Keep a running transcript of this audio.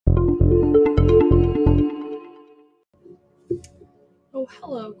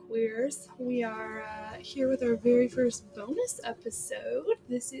Hello, queers. We are here with our very first bonus episode.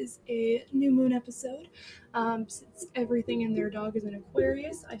 This is a new moon episode. Since everything in their dog is in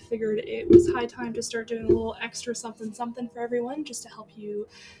Aquarius, I figured it was high time to start doing a little extra something for everyone, just to help you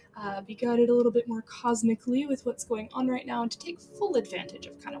be guided a little bit more cosmically with what's going on right now and to take full advantage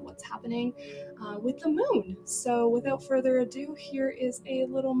of kind of what's happening with the moon. So, without further ado, here is a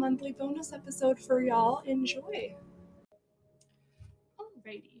little monthly bonus episode for y'all. Enjoy.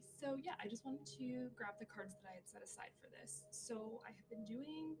 Alrighty, so yeah, I just wanted to grab the cards that I had set aside for this. So I have been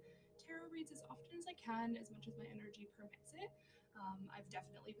doing tarot reads as often as I can, as much as my energy permits it. I've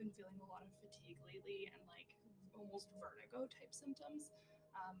definitely been feeling a lot of fatigue lately and like almost vertigo type symptoms,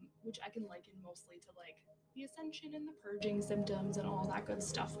 which I can liken mostly to like the ascension and the purging symptoms and all that good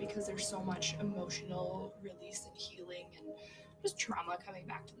stuff because there's so much emotional release and healing and just trauma coming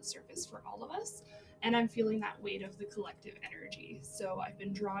back to the surface for all of us. And I'm feeling that weight of the collective energy. So I've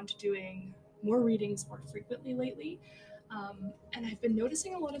been drawn to doing more readings more frequently lately. And I've been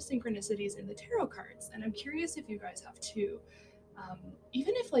noticing a lot of synchronicities in the tarot cards. And I'm curious if you guys have too.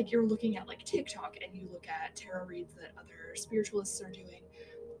 Even if like you're looking at like TikTok and you look at tarot reads that other spiritualists are doing,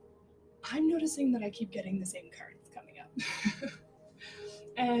 I'm noticing that I keep getting the same cards coming up.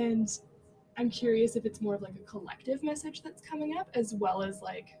 And I'm curious if it's more of like a collective message that's coming up, as well as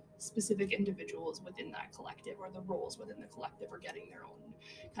like specific individuals within that collective or the roles within the collective are getting their own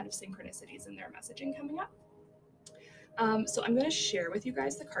kind of synchronicities in their messaging coming up. So I'm going to share with you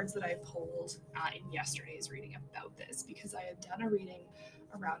guys the cards that I pulled in yesterday's reading about this, because I had done a reading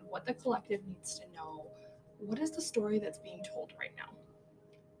around what the collective needs to know. What is the story that's being told right now?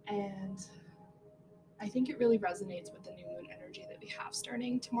 And I think it really resonates with the new moon energy that we have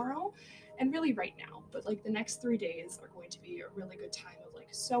starting tomorrow and really right now. But like the next 3 days are going to be a really good time of like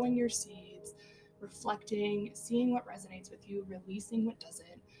sowing your seeds, reflecting, seeing what resonates with you, releasing what doesn't.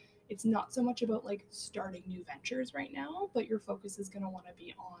 It's not so much about like starting new ventures right now, but your focus is going to want to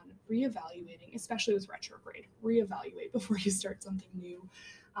be on reevaluating, especially with retrograde. Reevaluate before you start something new,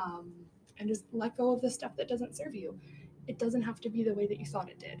 and just let go of the stuff that doesn't serve you. It doesn't have to be the way that you thought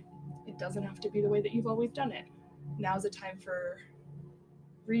it did. It doesn't have to be the way that you've always done it. Now's a time for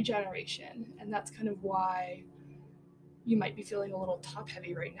regeneration. And that's kind of why you might be feeling a little top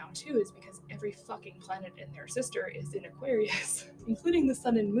heavy right now too, is because every fucking planet and their sister is in Aquarius, including the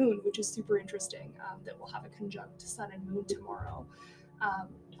sun and moon, which is super interesting, that we'll have a conjunct sun and moon tomorrow,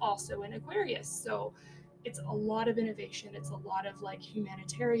 also in Aquarius. So it's a lot of innovation. It's a lot of like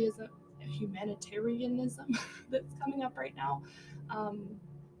humanitarianism that's coming up right now.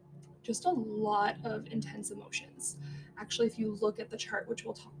 Just a lot of intense emotions. Actually, if you look at the chart, which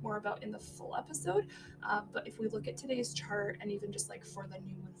we'll talk more about in the full episode, but if we look at today's chart and even just like for the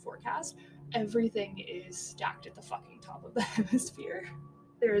new moon forecast, everything is stacked at the fucking top of the hemisphere.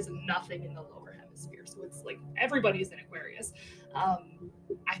 There is nothing in the lower hemisphere. So it's like everybody's in Aquarius.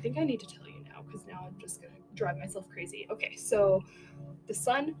 I think I need to tell you now because now I'm just going to drive myself crazy. Okay, so the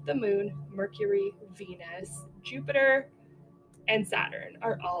sun, the moon, Mercury, Venus, Jupiter, and Saturn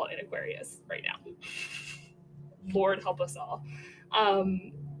are all in Aquarius right now. Lord help us all.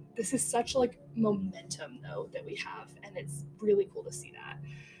 This is such like momentum though that we have, and it's really cool to see that.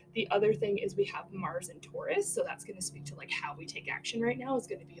 The other thing is we have Mars in Taurus, so that's going to speak to like how we take action right now is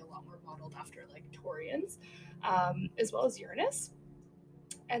going to be a lot more modeled after like Taurians, as well as Uranus.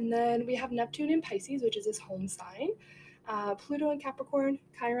 And then we have Neptune in Pisces, which is his home sign. Pluto in Capricorn,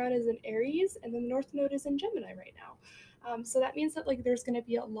 Chiron is in Aries, and then the North Node is in Gemini right now. So that means that like there's going to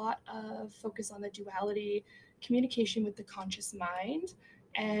be a lot of focus on the duality, communication with the conscious mind,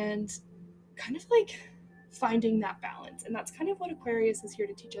 and kind of like finding that balance. And that's kind of what Aquarius is here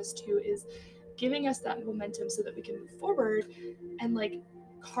to teach us too, is giving us that momentum so that we can move forward and like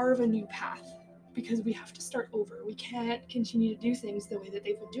carve a new path, because we have to start over. We can't continue to do things the way that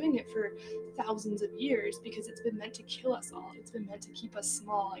they've been doing it for thousands of years, because it's been meant to kill us all. It's been meant to keep us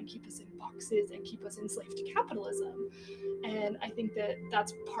small and keep us in boxes and keep us enslaved to capitalism. And I think that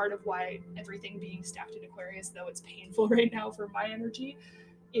that's part of why everything being stacked in Aquarius, though it's painful right now for my energy,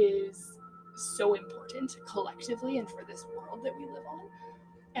 is so important collectively and for this world that we live on.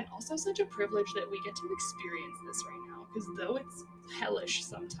 And also such a privilege that we get to experience this right now, because though it's hellish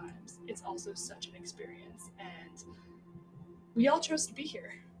sometimes, it's also such an experience. And we all chose to be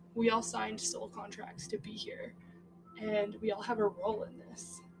here. We all signed soul contracts to be here. And we all have a role in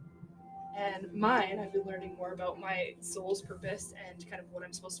this. And mine, I've been learning more about my soul's purpose and kind of what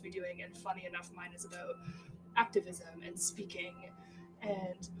I'm supposed to be doing. And funny enough, mine is about activism and speaking.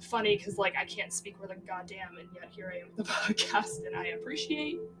 And funny because like I can't speak worth a goddamn, and yet here I am with the podcast, and I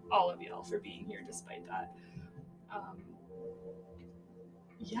appreciate all of y'all for being here despite that.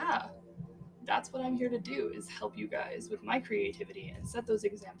 yeah, that's what I'm here to do, is help you guys with my creativity and set those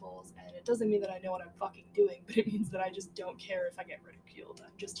examples. And it doesn't mean that I know what I'm fucking doing, but it means that I just don't care if I get ridiculed.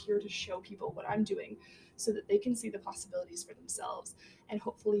 I'm just here to show people what I'm doing so that they can see the possibilities for themselves. And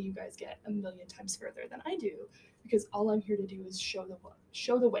hopefully you guys get a million times further than I do, because all I'm here to do is show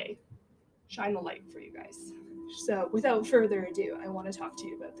the way, shine the light for you guys. So without further ado, I want to talk to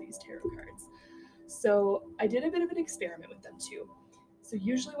you about these tarot cards. So I did a bit of an experiment with them too. So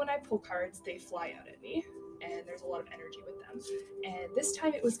usually when I pull cards, they fly out at me, and there's a lot of energy with them. And this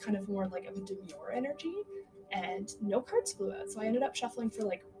time it was kind of more like of a demure energy, and no cards flew out. So I ended up shuffling for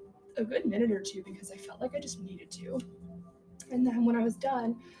like a good minute or two because I felt like I just needed to. And then when I was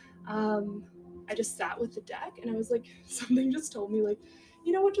done, um, I just sat with the deck, and I was like, something just told me like,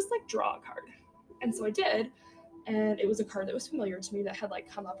 you know what, just like draw a card. And so I did, and it was a card that was familiar to me that had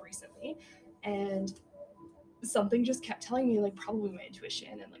like come up recently, and something just kept telling me, like probably my intuition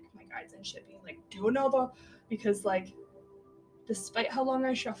and like my guides and shit, being like, do another, because like despite how long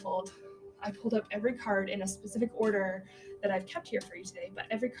I shuffled, I pulled up every card in a specific order that I've kept here for you today, but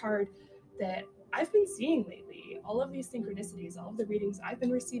every card that I've been seeing lately, all of these synchronicities, all of the readings I've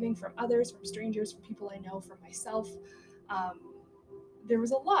been receiving from others, from strangers, from people I know, from myself, um, there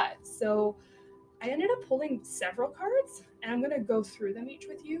was a lot. So I ended up pulling several cards, and I'm going to go through them each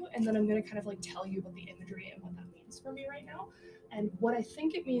with you, and then I'm going to kind of like tell you about the imagery and what that means for me right now and what I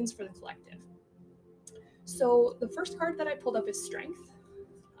think it means for the collective. So the first card that I pulled up is Strength,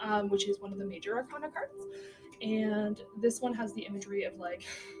 which is one of the major arcana cards. And this one has the imagery of like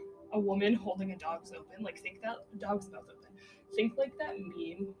a woman holding a dog's open, like think that dog's mouth open. Think like that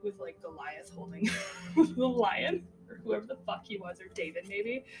meme with like Goliath holding the lion, or whoever the fuck he was, or David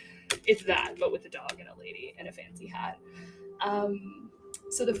maybe. It's that, but with a dog and a lady and a fancy hat.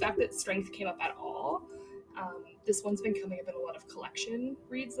 So the fact that Strength came up at all, this one's been coming up in a lot of collection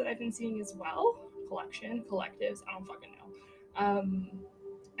reads that I've been seeing as well. Collection, collectives, I don't fucking know.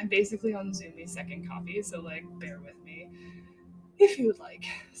 I'm basically on Zoomies second copy, so like bear with me if you would like.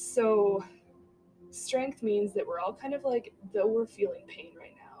 So Strength means that we're all kind of like, though we're feeling pain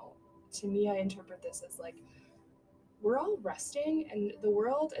right now, to me I interpret this as like we're all resting, and the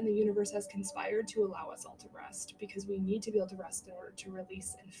world and the universe has conspired to allow us all to rest, because we need to be able to rest in order to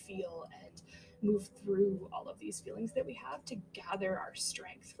release and feel and move through all of these feelings that we have, to gather our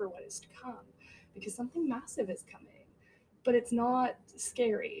strength for what is to come, because something massive is coming, but it's not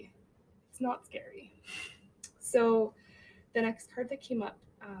scary. It's not scary. So the next card that came up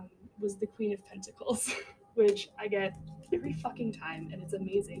was the Queen of Pentacles, which I get every fucking time, and it's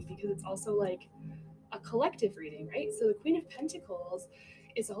amazing because it's also like a collective reading, right? So the Queen of Pentacles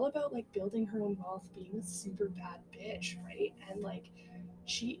is all about like building her own wealth, being a super bad bitch, right? And like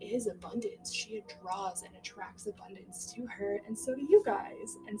she is abundance. She draws and attracts abundance to her, and so do you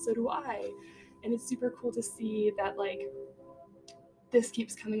guys, and so do I. And it's super cool to see that like this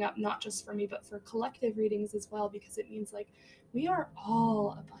keeps coming up, not just for me, but for collective readings as well, because it means like we are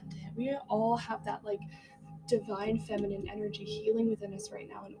all abundant. We all have that like divine feminine energy healing within us right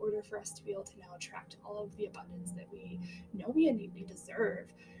now, in order for us to be able to now attract all of the abundance that we know we innately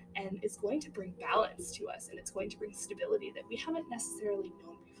deserve. And it's going to bring balance to us, and it's going to bring stability that we haven't necessarily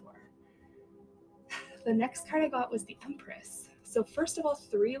known before. The next card I got was the Empress. So first of all,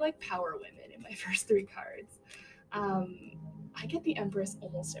 three like power women in my first three cards. I get the Empress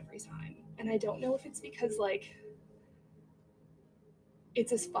almost every time, and I don't know if it's because like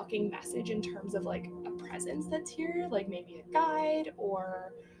it's a fucking message in terms of like a presence that's here, like maybe a guide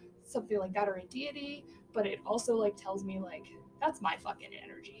or something like that, or a deity, but it also like tells me like that's my fucking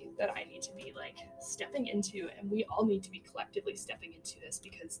energy that I need to be like stepping into, and we all need to be collectively stepping into this,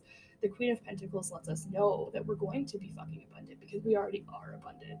 because the Queen of Pentacles lets us know that we're going to be fucking abundant, because we already are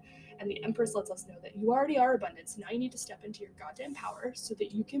abundant, and the Empress lets us know that you already are abundant, so now you need to step into your goddamn power so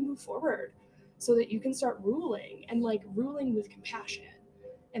that you can move forward, so that you can start ruling, and like ruling with compassion.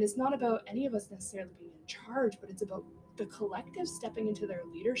 And it's not about any of us necessarily being in charge, but it's about the collective stepping into their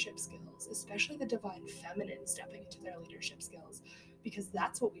leadership skills, especially the divine feminine stepping into their leadership skills, because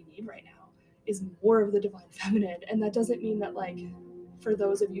that's what we need right now, is more of the divine feminine. And that doesn't mean that like, for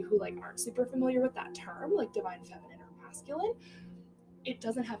those of you who like aren't super familiar with that term, like divine feminine or masculine, it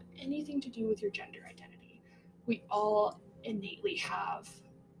doesn't have anything to do with your gender identity. We all innately have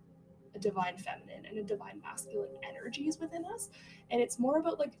a divine feminine and a divine masculine energies within us, and it's more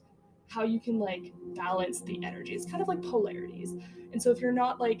about like how you can like balance the energies, kind of like polarities. And so if you're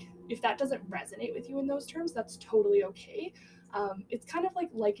not like, if that doesn't resonate with you in those terms, that's totally okay. It's kind of like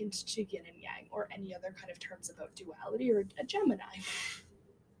likened to yin and yang, or any other kind of terms about duality, or a Gemini.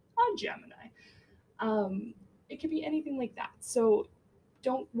 A Gemini. It could be anything like that. So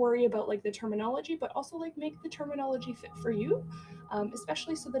don't worry about like the terminology, but also like make the terminology fit for you,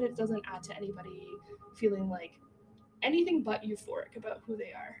 especially so that it doesn't add to anybody feeling like anything but euphoric about who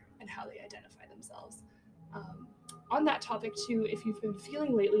they are and how they identify themselves. Um, on that topic too, if you've been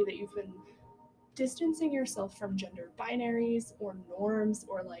feeling lately that you've been distancing yourself from gender binaries or norms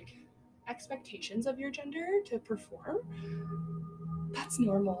or like expectations of your gender to perform, that's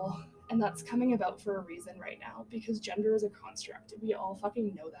normal. And that's coming about for a reason right now because gender is a construct. We all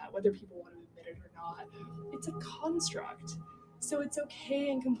fucking know that, whether people want to admit it or not. It's a construct. So it's okay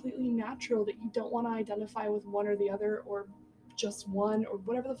and completely natural that you don't want to identify with one or the other or just one or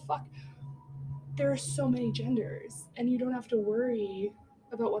whatever the fuck. There are so many genders, and you don't have to worry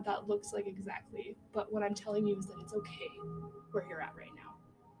about what that looks like exactly. But what I'm telling you is that it's okay where you're at right now.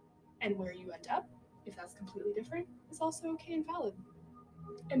 And where you end up, if that's completely different, is also okay and valid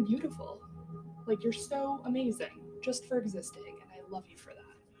and beautiful. Like, you're so amazing just for existing, and I love you for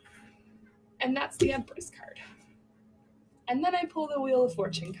that. And that's the Empress card. And then I pull the Wheel of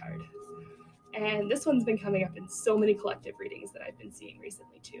Fortune card. And this one's been coming up in so many collective readings that I've been seeing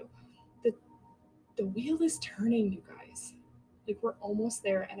recently too. The wheel is turning, you guys. Like, we're almost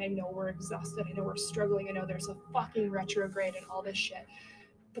there, and I know we're exhausted. I know we're struggling. I know there's a fucking retrograde and all this shit.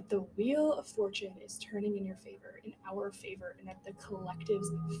 But the Wheel of Fortune is turning in your favor, in our favor, and at the collective's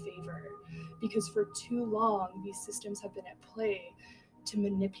favor. Because for too long, these systems have been at play to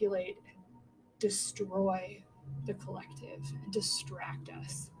manipulate and destroy the collective and distract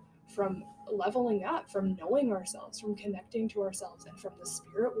us from leveling up, from knowing ourselves, from connecting to ourselves, and from the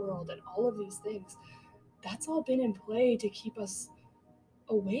spirit world and all of these things. That's all been in play to keep us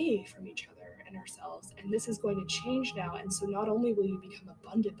away from each other and ourselves. And this is going to change now. And so not only will you become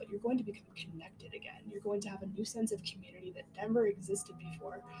abundant, but you're going to become connected again. You're going to have a new sense of community that never existed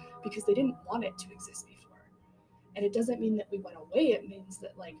before because they didn't want it to exist before. And it doesn't mean that we went away. It means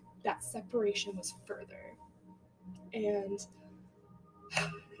that like that separation was further. And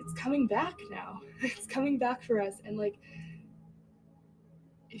it's coming back now. It's coming back for us. And like,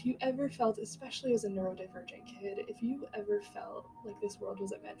 if you ever felt, especially as a neurodivergent kid, if you ever felt like this world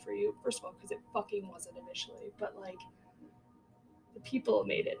wasn't meant for you, first of all, because it fucking wasn't initially, but like the people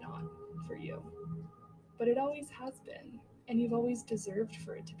made it not for you. But it always has been. And you've always deserved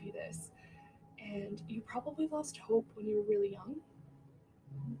for it to be this. And you probably lost hope when you were really young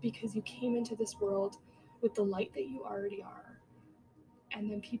because you came into this world with the light that you already are. And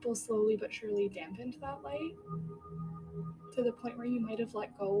then people slowly but surely dampened that light to the point where you might have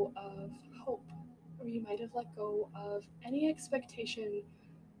let go of hope, or you might have let go of any expectation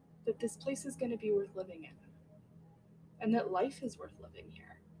that this place is going to be worth living in and that life is worth living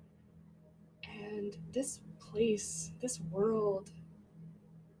here. And this place, this world,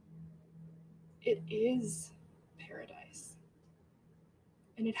 it is paradise.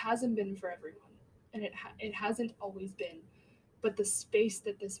 And it hasn't been for everyone. And it hasn't always been. But the space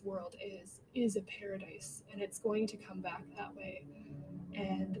that this world is a paradise. And it's going to come back that way.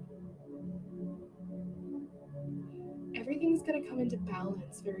 And everything's going to come into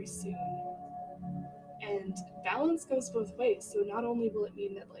balance very soon. And balance goes both ways. So not only will it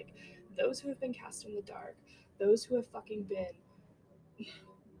mean that like those who have been cast in the dark, those who have fucking been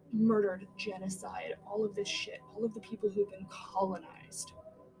murdered, genocide, all of this shit, all of the people who've been colonized,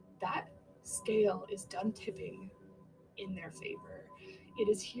 that scale is done tipping in their favor. It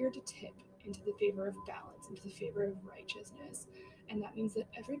is here to tip into the favor of balance, into the favor of righteousness. And that means that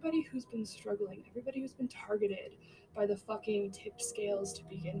everybody who's been struggling, everybody who's been targeted by the fucking tipped scales to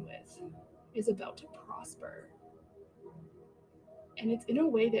begin with, is about to prosper. And it's in a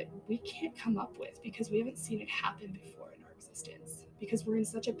way that we can't come up with because we haven't seen it happen before in our existence, because we're in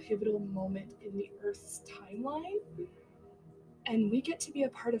such a pivotal moment in the Earth's timeline. And we get to be a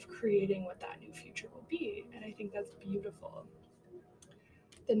part of creating what that new future will be. And I think that's beautiful.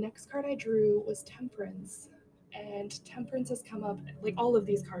 The next card I drew was Temperance. And Temperance has come up, like all of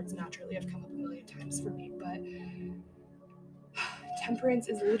these cards naturally have come up a million times for me, but Temperance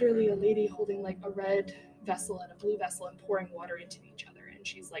is literally a lady holding like a red vessel and a blue vessel and pouring water into each other. And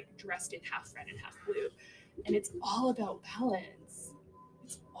she's like dressed in half red and half blue. And it's all about balance.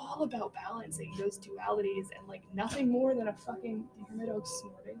 It's all about balancing those dualities, and like nothing more than a fucking, do you hear my dog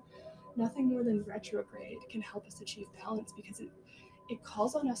snorting? Nothing more than retrograde can help us achieve balance, because it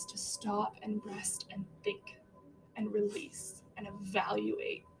calls on us to stop and rest and think and release and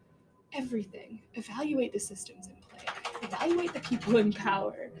evaluate everything. Evaluate the systems in play. Evaluate the people in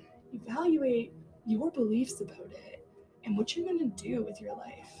power. Evaluate your beliefs about it and what you're going to do with your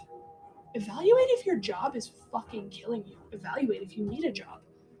life. Evaluate if your job is fucking killing you. Evaluate if you need a job.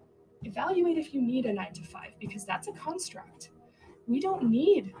 Evaluate if you need a 9 to 5, because that's a construct. We don't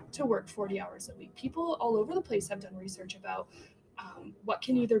need to work 40 hours a week. People all over the place have done research about what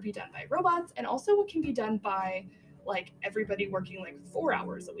can either be done by robots and also what can be done by like everybody working like 4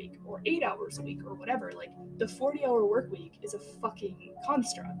 hours a week or 8 hours a week or whatever. Like the 40-hour work week is a fucking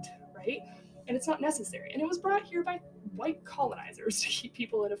construct, right? And it's not necessary. And it was brought here by white colonizers to keep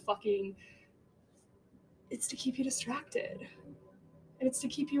people in a fucking. It's to keep you distracted. And it's to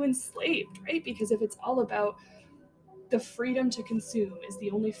keep you enslaved, right? Because if it's all about the freedom to consume is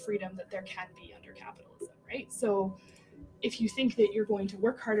the only freedom that there can be under capitalism, right? So if you think that you're going to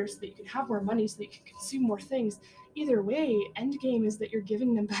work harder so that you can have more money so that you can consume more things, either way, end game is that you're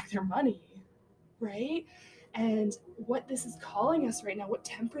giving them back their money, right? And what this is calling us right now, what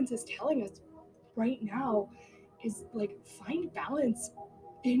temperance is telling us right now is like find balance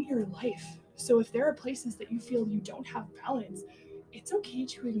in your life. So if there are places that you feel you don't have balance, it's okay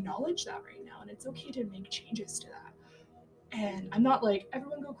to acknowledge that right now, and it's okay to make changes to that. And I'm not like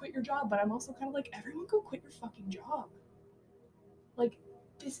everyone go quit your job, but I'm also kind of like everyone go quit your fucking job. Like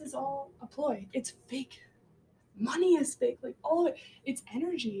this is all a ploy. It's fake. Money is fake. Like all of it, it's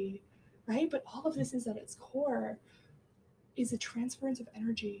energy, right? But all of this is at its core is a transference of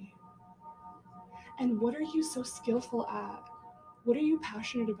energy. And what are you so skillful at? What are you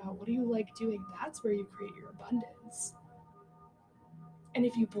passionate about? What do you like doing? That's where you create your abundance. And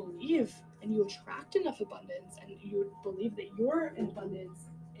if you believe and you attract enough abundance and you believe that you're in abundance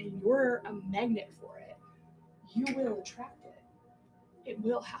and you're a magnet for it, you will attract it. It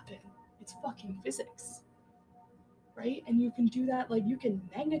will happen. It's fucking physics. Right? And you can do that, like you can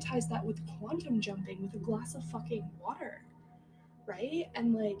magnetize that with quantum jumping with a glass of fucking water. Right?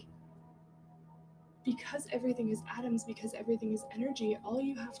 And like because everything is atoms, because everything is energy, all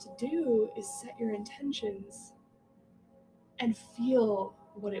you have to do is set your intentions and feel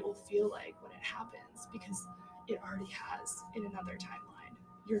what it will feel like when it happens, because it already has in another timeline.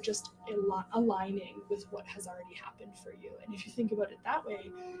 You're just aligning with what has already happened for you. And if you think about it that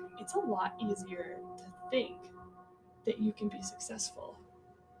way, it's a lot easier to think that you can be successful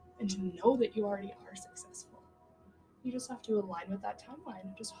and to know that you already are successful. You just have to align with that timeline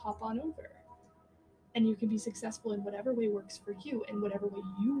and just hop on over. And you can be successful in whatever way works for you and whatever way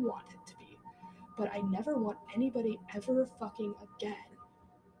you want it to be. But I never want anybody ever fucking again,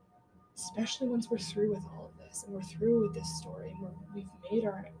 especially once we're through with all of this and we're through with this story and we've made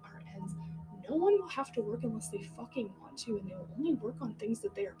our ends. No one will have to work unless they fucking want to, and they will only work on things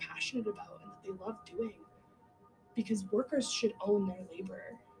that they are passionate about and that they love doing. Because workers should own their labor,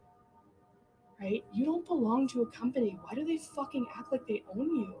 right? You don't belong to a company. Why do they fucking act like they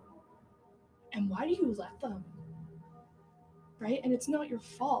own you? And why do you let them? Right? And it's not your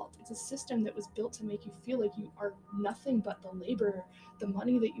fault. It's a system that was built to make you feel like you are nothing but the labor, the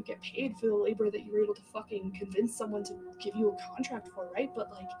money that you get paid for the labor that you were able to fucking convince someone to give you a contract for, right?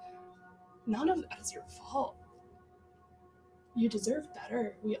 But like, none of that is your fault. You deserve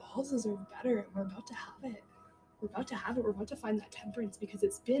better. We all deserve better. And we're about to have it. We're about to have it. We're about to find that temperance because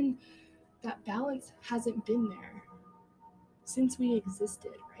it's been, that balance hasn't been there since we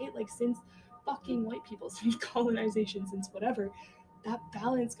existed, right? Like since fucking white people, since colonization, since whatever, that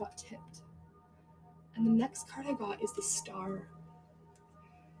balance got tipped. And the next card I got is the Star.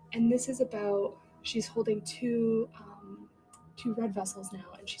 And this is about, she's holding two red vessels now,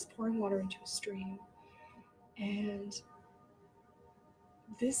 and she's pouring water into a stream. And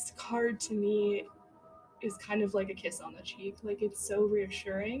this card to me is kind of like a kiss on the cheek. Like it's so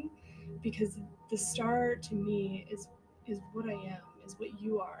reassuring because the star to me is what I am, is what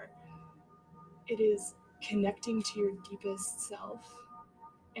you are. It is connecting to your deepest self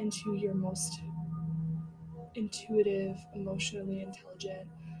and to your most intuitive, emotionally intelligent,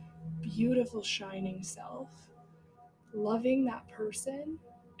 beautiful, shining self, loving that person,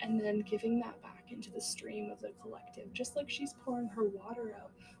 and then giving that back into the stream of the collective, just like she's pouring her water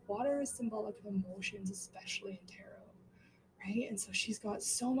out. Water is symbolic of emotions, especially in tarot, right? And so she's got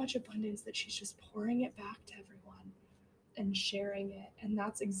so much abundance that she's just pouring it back to everyone and sharing it. And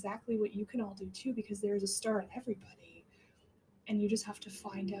that's exactly what you can all do too, because there's a star in everybody. And you just have to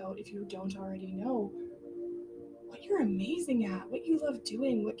find out, if you don't already know, what you're amazing at, what you love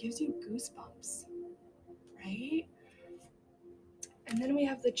doing, what gives you goosebumps, right? And then we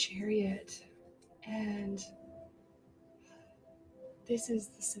have the Chariot, and this is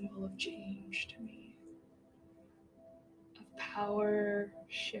the symbol of change to me, of power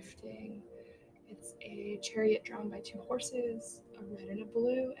shifting. It's a chariot drawn by two horses, a red and a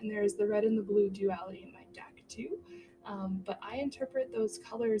blue, and there's the red and the blue duality in my deck too. But I interpret those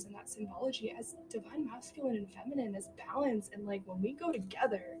colors and that symbology as divine masculine and feminine, as balance. And like when we go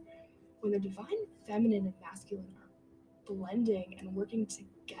together, when the divine feminine and masculine are blending and working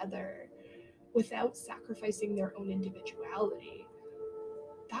together without sacrificing their own individuality.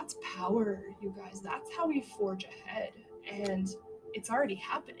 That's power, you guys. That's how we forge ahead. And it's already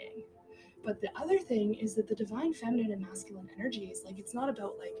happening. But the other thing is that the divine feminine and masculine energies, like, it's not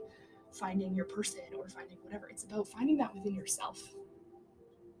about like finding your person or finding whatever. It's about finding that within yourself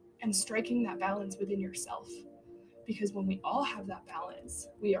and striking that balance within yourself. Because when we all have that balance,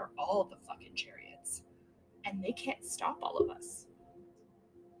 we are all the fucking chariots. And they can't stop all of us.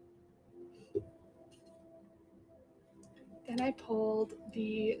 Then I pulled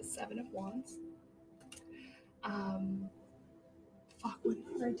the Seven of Wands. What did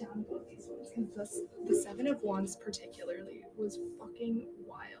I write down about these ones? Because the Seven of Wands particularly was fucking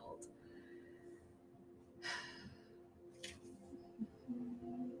wild.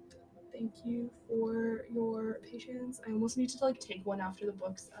 Thank you for your patience. I almost need to like take one after the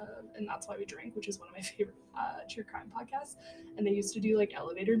books, and That's Why We Drink, which is one of my favorite true crime podcasts. And they used to do like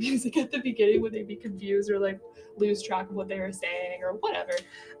elevator music at the beginning when they'd be confused or like lose track of what they were saying or whatever.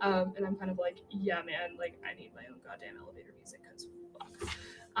 And I'm kind of like, yeah, man, like I need my own goddamn elevator music because fuck.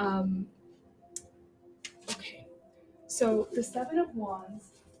 Okay, so the Seven of Wands,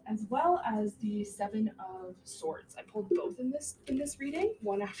 as well as the Seven of Swords. I pulled both in this reading,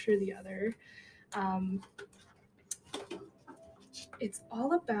 one after the other. It's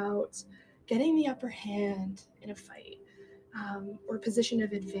all about getting the upper hand in a fight, or position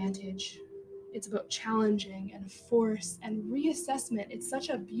of advantage. It's about challenging and force and reassessment. It's such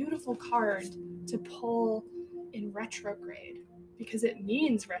a beautiful card to pull in retrograde because it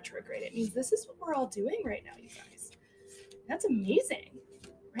means retrograde. It means this is what we're all doing right now, you guys. That's amazing,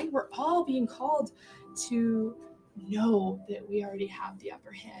 right? We're all being called to know that we already have the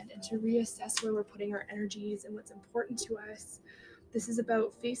upper hand and to reassess where we're putting our energies and what's important to us. This is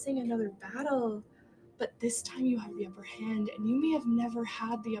about facing another battle, but this time you have the upper hand, and you may have never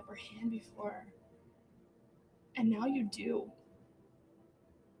had the upper hand before. And now you do.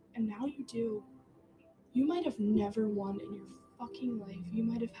 And now you do. You might have never won in your fucking life. You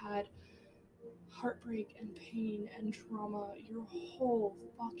might have had heartbreak and pain and trauma your whole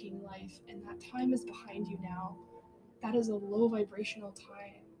fucking life, and that time is behind you now. That is a low vibrational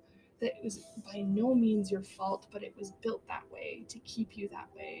time that was by no means your fault, but it was built that way to keep you that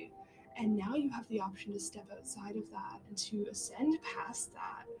way. And now you have the option to step outside of that and to ascend past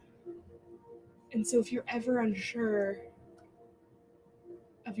that. And so if you're ever unsure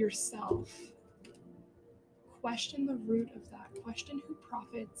of yourself, question the root of that. Question who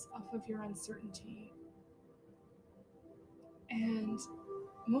profits off of your uncertainty. And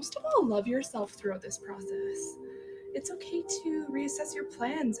most of all, love yourself throughout this process. It's okay to reassess your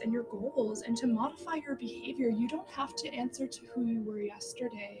plans and your goals and to modify your behavior. You don't have to answer to who you were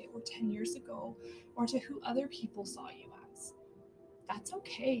yesterday or 10 years ago or to who other people saw you as. That's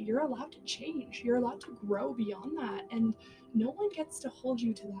okay. You're allowed to change. You're allowed to grow beyond that. And no one gets to hold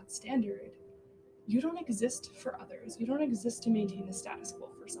you to that standard. You don't exist for others. You don't exist to maintain the status quo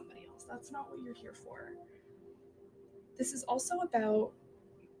for somebody else. That's not what you're here for. This is also about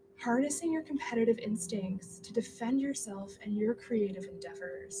harnessing your competitive instincts to defend yourself and your creative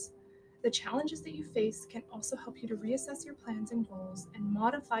endeavors. The challenges that you face can also help you to reassess your plans and goals and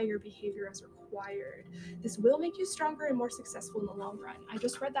modify your behavior as required. This will make you stronger and more successful in the long run. I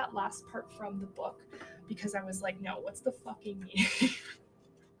just read that last part from the book because I was like, no, what's the fucking meaning?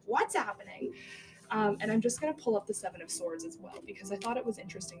 What's happening? And I'm just going to pull up the Seven of Swords as well because I thought it was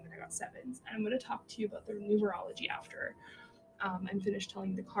interesting that I got sevens. And I'm going to talk to you about their numerology after I'm finished telling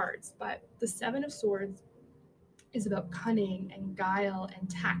you the cards. But the Seven of Swords is about cunning and guile and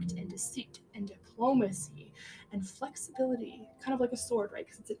tact and deceit and diplomacy and flexibility, kind of like a sword, right?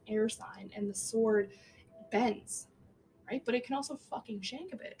 Because it's an air sign and the sword bends, right? But it can also fucking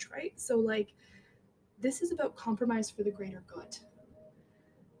shank a bitch, right? So like, this is about compromise for the greater good.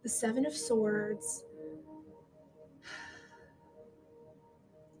 The Seven of Swords,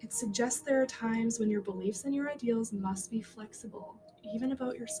 it suggests there are times when your beliefs and your ideals must be flexible, even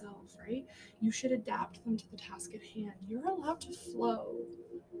about yourself, right? You should adapt them to the task at hand. You're allowed to flow.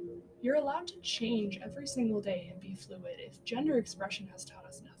 You're allowed to change every single day and be fluid. If gender expression has taught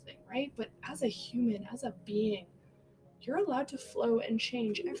us nothing, right? But as a human, as a being, you're allowed to flow and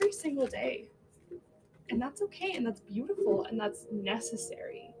change every single day. And that's okay, and that's beautiful, and that's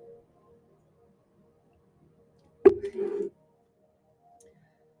necessary.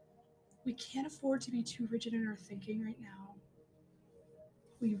 We can't afford to be too rigid in our thinking right now.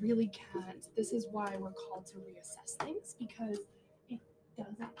 We really can't. This is why we're called to reassess things, because it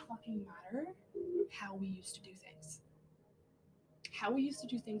doesn't fucking matter how we used to do things. How we used to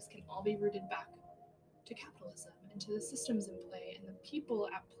do things can all be rooted back to capitalism and to the systems in play and the people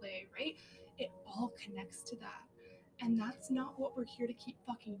at play, right? It all connects to that. And that's not what we're here to keep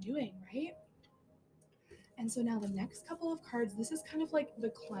fucking doing, right? And so now the next couple of cards, this is kind of like the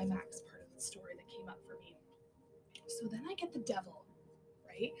climax part of the story that came up for me. So then I get the devil,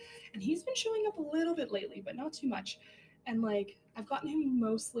 right? And he's been showing up a little bit lately, but not too much. And like, I've gotten him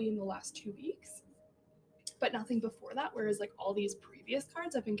mostly in the last 2 weeks, but nothing before that. Whereas like all these previous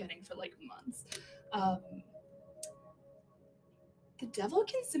cards I've been getting for like months. The devil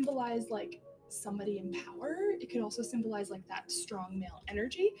can symbolize like somebody in power. It could also symbolize like that strong male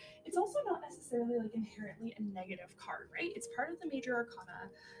energy. It's also not necessarily like inherently a negative card, right? It's part of the major arcana.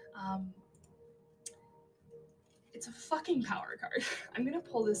 It's a fucking power card. I'm gonna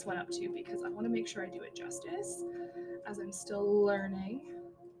pull this one up too because I want to make sure I do it justice as I'm still learning.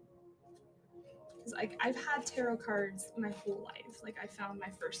 Because I've had tarot cards my whole life. Like I found my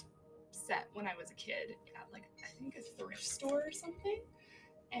first set when I was a kid at like I think a thrift store or something,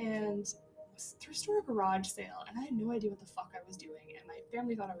 and thrift store or garage sale, and I had no idea what the fuck I was doing, and my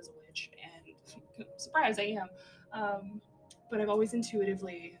family thought I was a witch, and surprise, I am. But I've always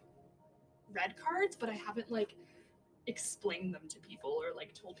intuitively read cards, but I haven't like explained them to people or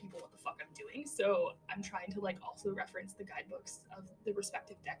like told people what the fuck I'm doing. So I'm trying to like also reference the guidebooks of the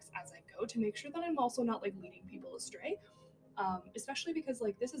respective decks as I go to make sure that I'm also not like leading people astray. Especially because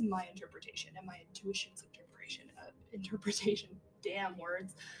like this is my interpretation and my intuition's interpretation, damn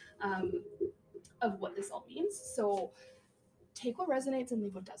words, of what this all means. So take what resonates and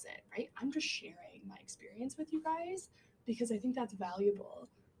leave what doesn't, right? I'm just sharing my experience with you guys because I think that's valuable.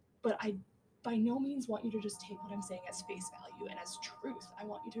 But I by no means want you to just take what I'm saying as face value and as truth. I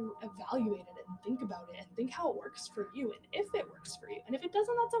want you to evaluate it and think about it and think how it works for you and if it works for you. And if it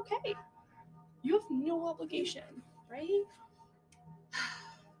doesn't, that's okay. You have no obligation, right?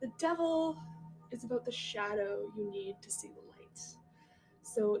 The devil is about the shadow you need to see the light.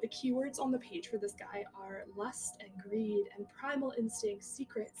 So the keywords on the page for this guy are lust and greed and primal instincts,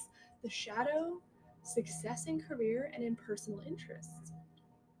 secrets, the shadow, success in career, and in personal interests.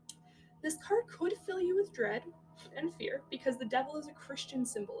 This card could fill you with dread and fear because the devil is a Christian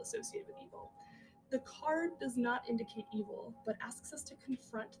symbol associated with evil. The card does not indicate evil, but asks us to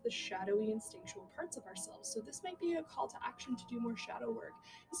confront the shadowy instinctual parts of ourselves. So this might be a call to action to do more shadow work,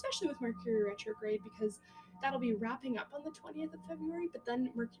 especially with Mercury retrograde, because that'll be wrapping up on the 20th of February, but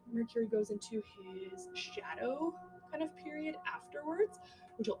then Mercury goes into his shadow kind of period afterwards,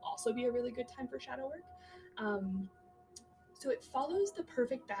 which will also be a really good time for shadow work. So it follows the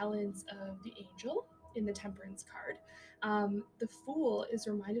perfect balance of the angel in the Temperance card. The Fool is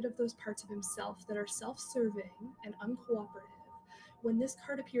reminded of those parts of himself that are self-serving and uncooperative. When this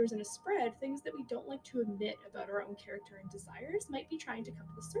card appears in a spread, things that we don't like to admit about our own character and desires might be trying to come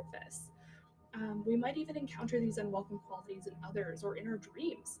to the surface. We might even encounter these unwelcome qualities in others or in our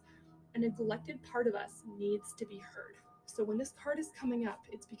dreams. A neglected part of us needs to be heard. So when this card is coming up,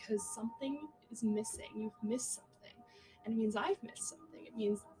 it's because something is missing. You've missed something. And it means I've missed something. It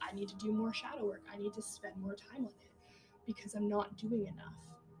means I need to do more shadow work. I need to spend more time on it because I'm not doing enough.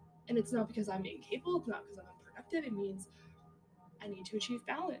 And it's not because I'm incapable. It's not because I'm unproductive. It means I need to achieve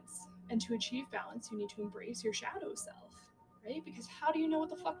balance. And to achieve balance, you need to embrace your shadow self, right? Because how do you know what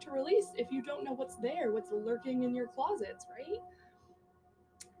the fuck to release if you don't know what's there, what's lurking in your closets, right?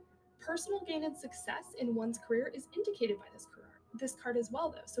 Personal gain and success in one's career is indicated by this card as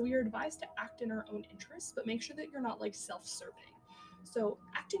well, though. So we are advised to act in our own interests, but make sure that you're not like self-serving. So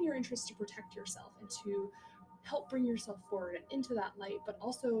act in your interests to protect yourself and to help bring yourself forward and into that light, but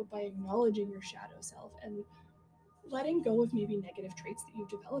also by acknowledging your shadow self and letting go of maybe negative traits that you've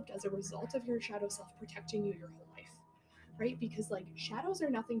developed as a result of your shadow self protecting you your whole life, right? Because like shadows are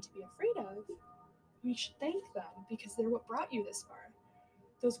nothing to be afraid of. We should thank them because they're what brought you this far.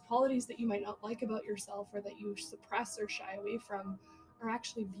 Those qualities that you might not like about yourself or that you suppress or shy away from are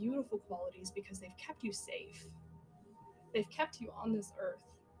actually beautiful qualities because they've kept you safe. They've kept you on this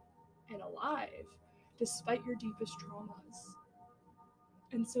earth and alive despite your deepest traumas.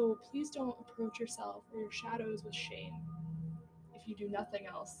 And so please don't approach yourself or your shadows with shame. If you do nothing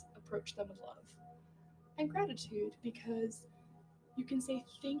else, approach them with love and gratitude, because you can say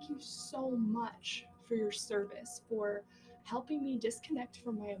thank you so much for your service, for helping me disconnect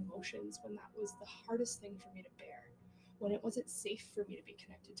from my emotions when that was the hardest thing for me to bear, when it wasn't safe for me to be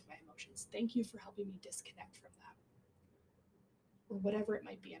connected to my emotions. Thank you for helping me disconnect from that, or whatever it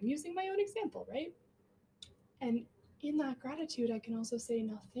might be. I'm using my own example, right? And in that gratitude, I can also say,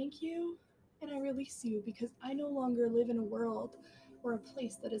 now thank you, and I release you because I no longer live in a world or a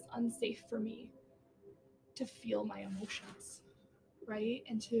place that is unsafe for me to feel my emotions, right?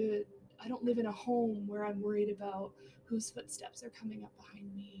 And to I don't live in a home where I'm worried about whose footsteps are coming up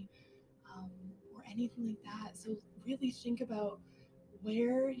behind me, or anything like that. So really think about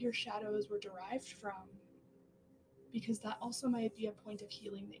where your shadows were derived from, because that also might be a point of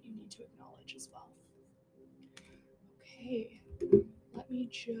healing that you need to acknowledge as well. Okay, let me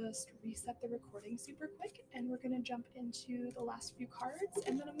just reset the recording super quick, and we're going to jump into the last few cards,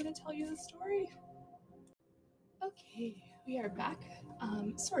 and then I'm going to tell you the story. Okay, we are back.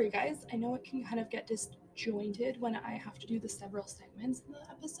 Sorry guys, I know it can kind of get disjointed when I have to do the several segments in the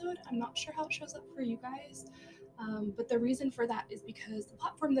episode. I'm not sure how it shows up for you guys, but the reason for that is because the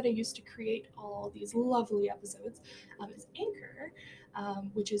platform that I use to create all these lovely episodes is Anchor,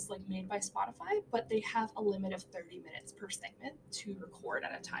 which is like made by Spotify, but they have a limit of 30 minutes per segment to record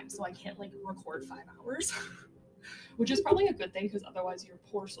at a time, so I can't like record 5 hours. Which is probably a good thing, because otherwise your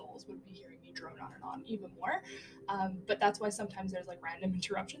poor souls would be hearing me drone on and on even more. But that's why sometimes there's like random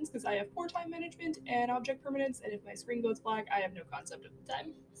interruptions, because I have poor time management and object permanence, and if my screen goes black, I have no concept of the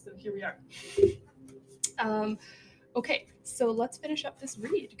time. So here we are. Okay, so let's finish up this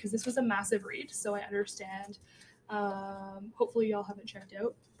read, because this was a massive read, so I understand. Hopefully y'all haven't checked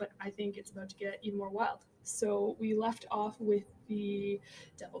out, but I think it's about to get even more wild. So we left off with the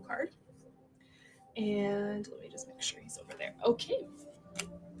Devil card. And let me just make sure he's over there. Okay.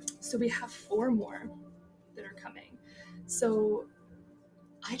 So we have 4 more that are coming. So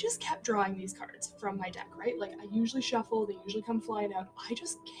I just kept drawing these cards from my deck, right? Like I usually shuffle, they usually come flying out. I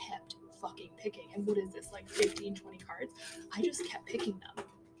just kept fucking picking. And what is this, like 15, 20 cards? I just kept picking them.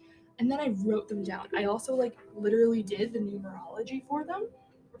 And then I wrote them down. I also like literally did the numerology for them,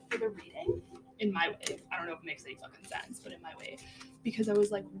 for the reading, in my way. I don't know if it makes any fucking sense, but in my way. Because I was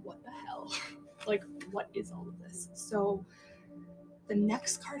like, what the hell? Like, what is all of this? So the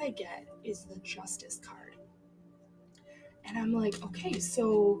next card I get is the Justice card. And I'm like, okay,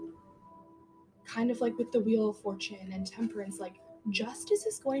 so kind of like with the Wheel of Fortune and Temperance, like justice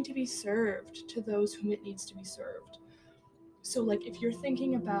is going to be served to those whom it needs to be served. So like if you're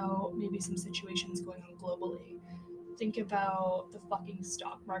thinking about maybe some situations going on globally, think about the fucking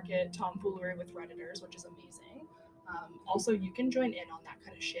stock market tomfoolery with Redditors, which is amazing. Also, you can join in on that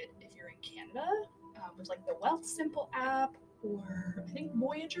kind of shit if you're in Canada, with like the Wealth Simple app, or I think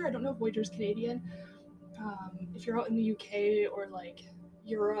Voyager. I don't know if Voyager's Canadian. If you're out in the UK or like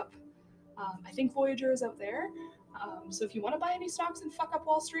Europe, I think Voyager is out there. So if you want to buy any stocks and fuck up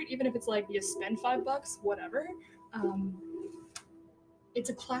Wall Street, even if it's like you spend $5, whatever, it's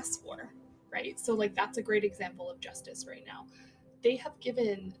a class war, right? So like that's a great example of justice right now. They have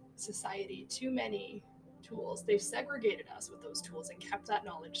given society too many tools. They've segregated us with those tools and kept that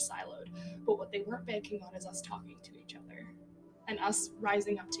knowledge siloed. But what they weren't banking on is us talking to each other and us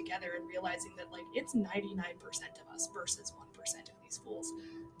rising up together and realizing that like it's 99% of us versus 1% of these fools.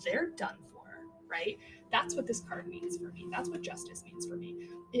 They're done for, right? That's what this card means for me. That's what justice means for me.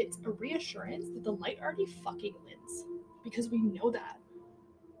 It's a reassurance that the light already fucking wins, because we know that.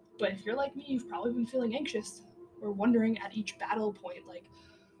 But if you're like me, you've probably been feeling anxious or wondering at each battle point, like,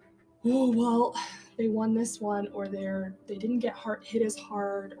 oh, well, they won this one, or they didn't get hit as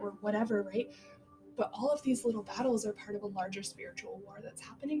hard, or whatever, right? But all of these little battles are part of a larger spiritual war that's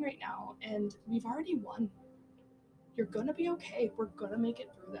happening right now, and we've already won. You're gonna be okay. We're gonna make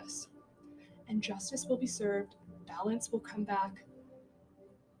it through this. And justice will be served, balance will come back,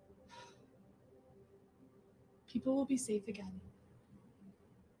 people will be safe again.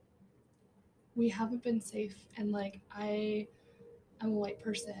 We haven't been safe, and like I'm a white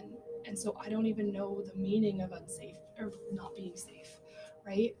person, and so I don't even know the meaning of unsafe or not being safe,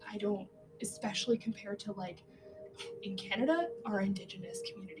 right? I don't, especially compared to like in Canada, our Indigenous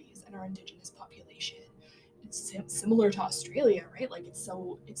communities and our Indigenous population. It's similar to Australia, right? Like it's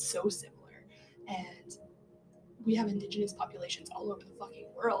so similar, and we have Indigenous populations all over the fucking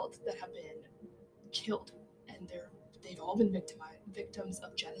world that have been killed, and they've all been victims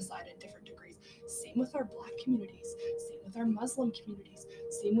of genocide in different degrees. Same with our Black communities, same with our Muslim communities,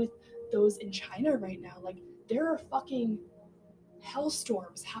 same with those in China right now. Like there are fucking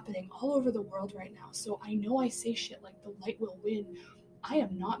hellstorms happening all over the world right now. So I know I say shit like the light will win. I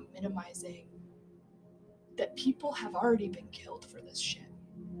am not minimizing that people have already been killed for this shit,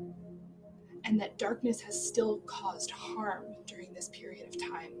 and that darkness has still caused harm during this period of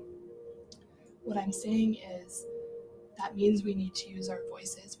time. What I'm saying is that means we need to use our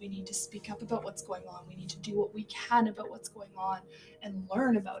voices. We need to speak up about what's going on. We need to do what we can about what's going on and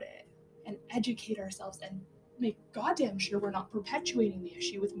learn about it and educate ourselves and make goddamn sure we're not perpetuating the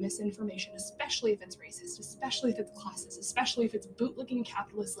issue with misinformation, especially if it's racist, especially if it's classist, especially if it's bootlicking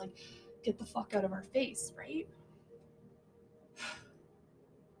capitalist. Like, get the fuck out of our face, right?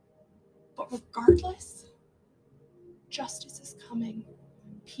 regardless, justice is coming.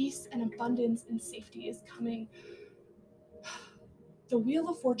 Peace and abundance and safety is coming. The Wheel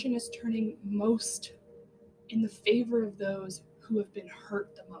of Fortune is turning most in the favor of those who have been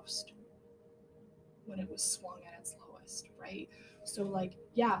hurt the most when it was swung at its lowest, right? So, like,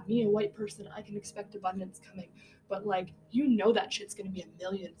 yeah, me, a white person, I can expect abundance coming, but like, you know that shit's gonna be a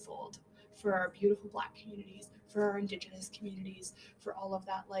millionfold for our beautiful Black communities, for our Indigenous communities, for all of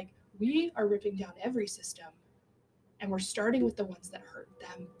that. Like, we are ripping down every system, and we're starting with the ones that hurt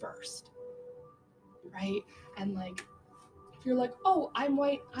them first, right? And like, if you're like, oh, I'm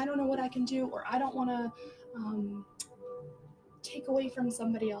white, I don't know what I can do, or I don't want to take away from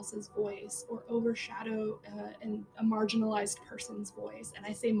somebody else's voice or overshadow a marginalized person's voice. And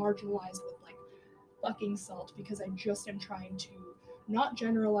I say marginalized with like fucking salt, because I just am trying to not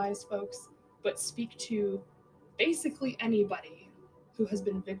generalize folks, but speak to basically anybody who has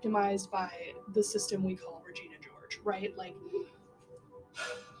been victimized by the system we call Regina George, right? Like,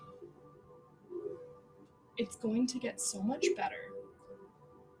 it's going to get so much better,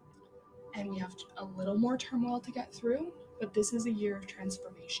 and we have a little more turmoil to get through, but this is a year of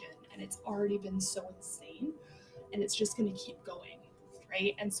transformation, and it's already been so insane, and it's just going to keep going,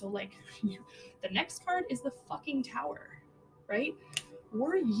 right? And so, like, the next card is the fucking Tower, right?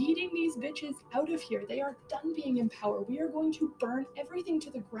 We're yeeting these bitches out of here. They are done being in power. We are going to burn everything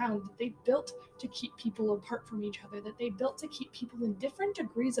to the ground that they built to keep people apart from each other, that they built to keep people in different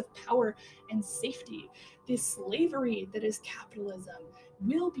degrees of power and safety. This slavery that is capitalism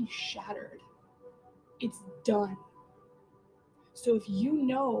will be shattered. It's done. So if you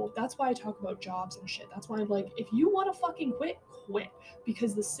know, that's why I talk about jobs and shit. That's why I'm like, if you want to fucking quit, quit.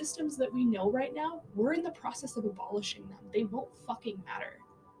 Because the systems that we know right now, we're in the process of abolishing them. They won't fucking matter.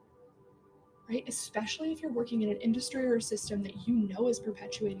 Right? Especially if you're working in an industry or a system that you know is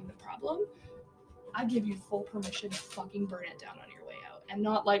perpetuating the problem, I give you full permission to fucking burn it down on your way out. And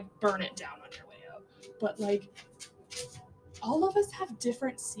not like burn it down on your way out, but like, all of us have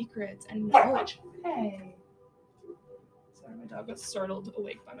different secrets and knowledge. Hey. Sorry, my dog got startled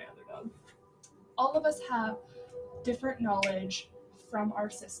awake by my other dog. All of us have different knowledge from our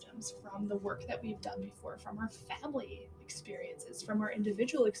systems, from the work that we've done before, from our family experiences, from our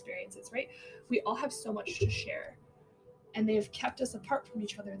individual experiences, right? We all have so much to share. And they've kept us apart from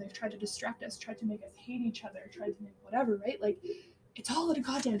each other. They've tried to distract us, tried to make us hate each other, tried to make whatever, right? Like, it's all a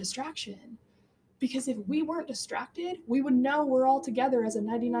goddamn distraction. Because if we weren't distracted, we would know we're all together as a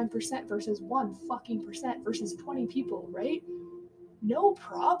 99% versus 1 fucking percent versus 20 people, right? No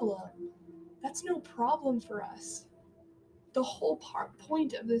problem. That's no problem for us. The whole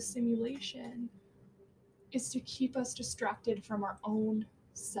point of this simulation is to keep us distracted from our own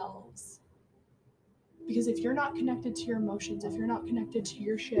selves. Because if you're not connected to your emotions, if you're not connected to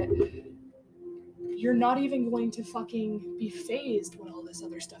your shit, you're not even going to fucking be fazed when all this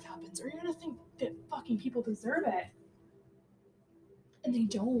other stuff happens, or you're gonna think that fucking people deserve it. And they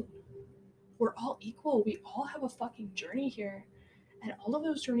don't. We're all equal. We all have a fucking journey here. And all of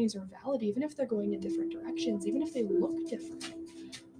those journeys are valid, even if they're going in different directions, even if they look different.